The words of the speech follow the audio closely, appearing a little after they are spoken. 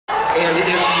And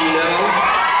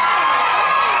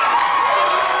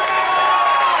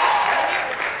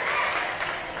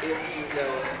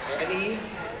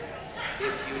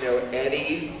if you know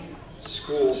any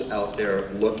schools out there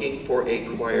looking for a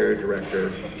choir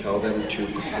director, tell them to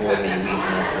call me.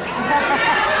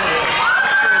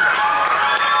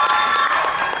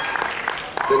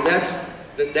 We have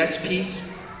the next piece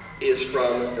is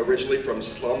originally from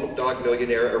Slumdog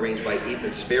Millionaire, arranged by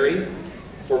Ethan Sperry,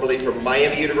 formerly from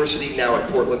Miami University, now at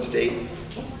Portland State.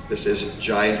 This is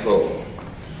Jai Ho.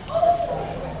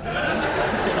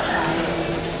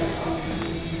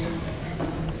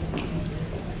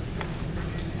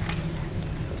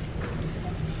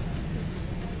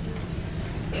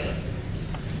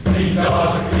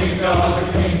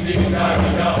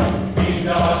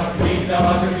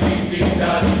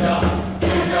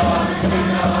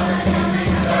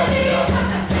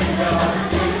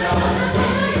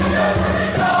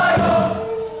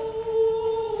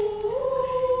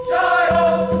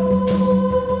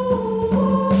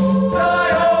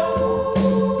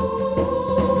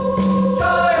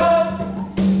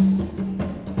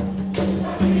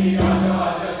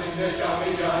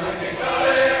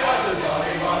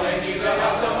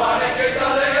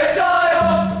 Jai Ho!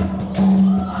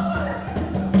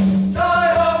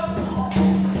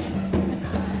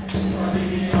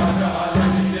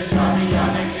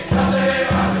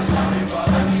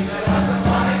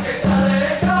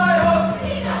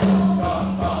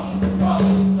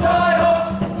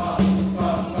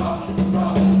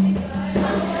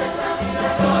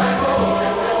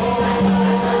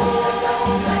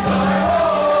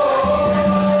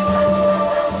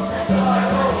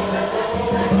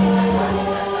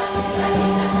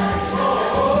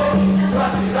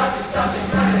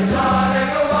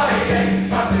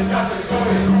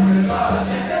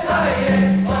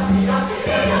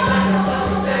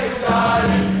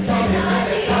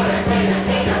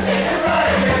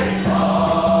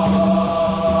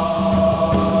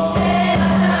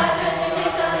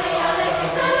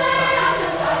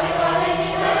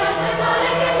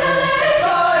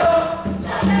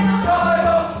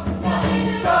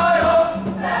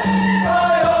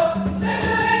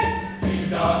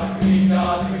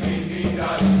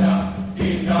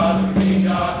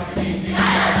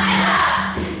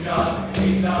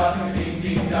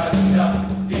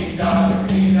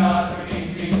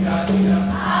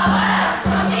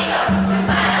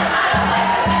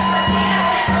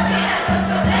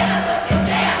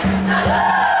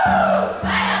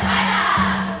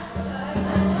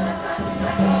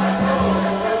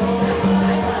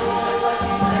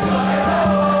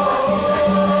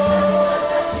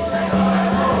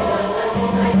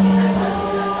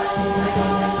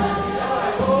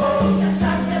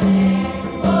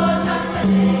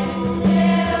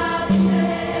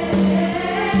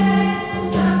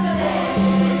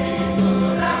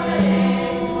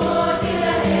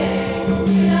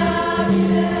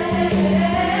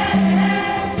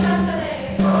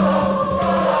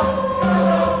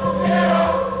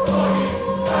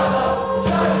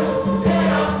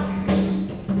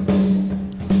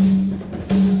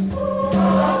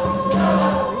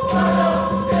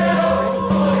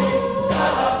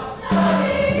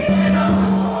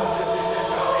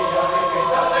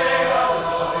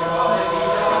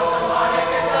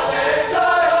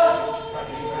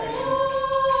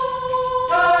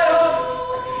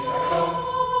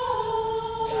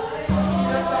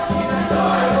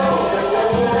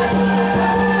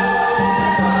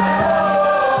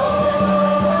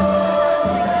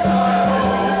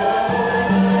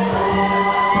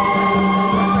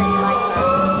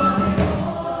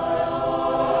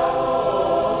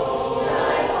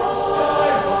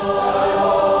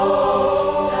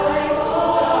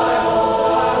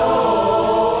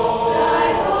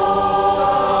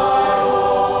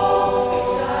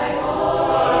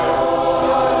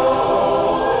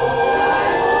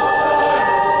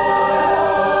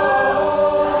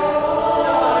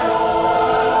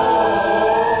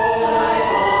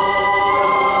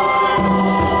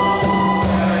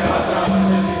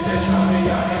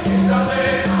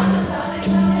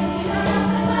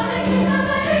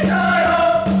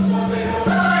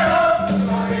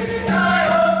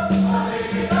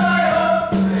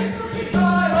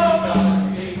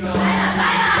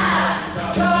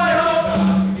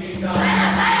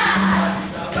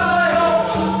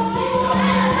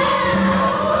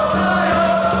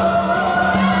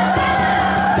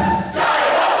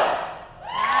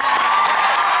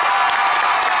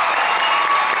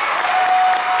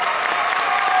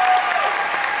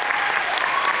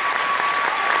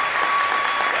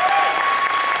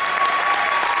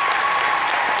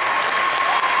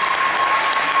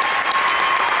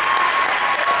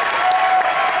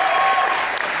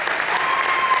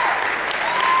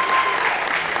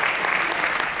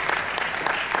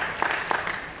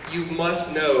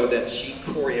 must know that she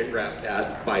choreographed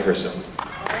that by herself.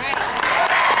 All right.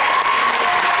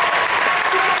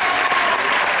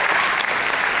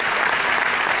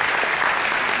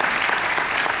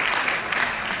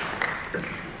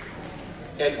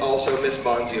 And also, Miss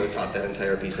Bonzio taught that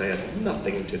entire piece. I had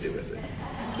nothing to do with it.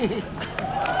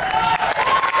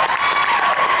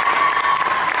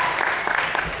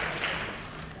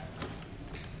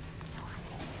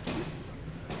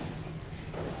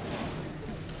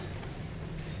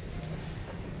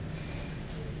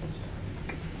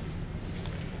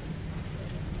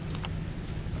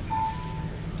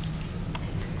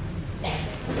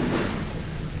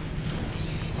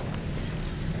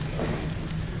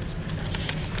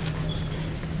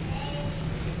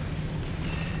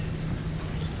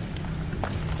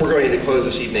 We're going to close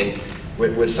this evening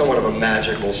with somewhat of a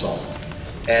magical song.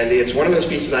 And it's one of those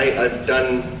pieces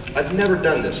I've never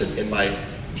done this in my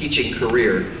teaching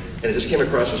career, and it just came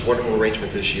across this wonderful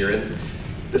arrangement this year. And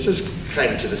this is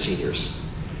kind of to the seniors.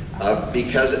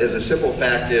 Because as a simple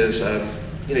fact is,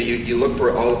 you look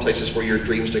for all the places for your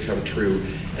dreams to come true,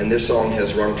 and this song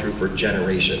has rung true for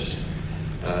generations.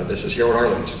 This is Harold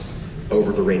Arlen's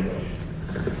Over the Rainbow.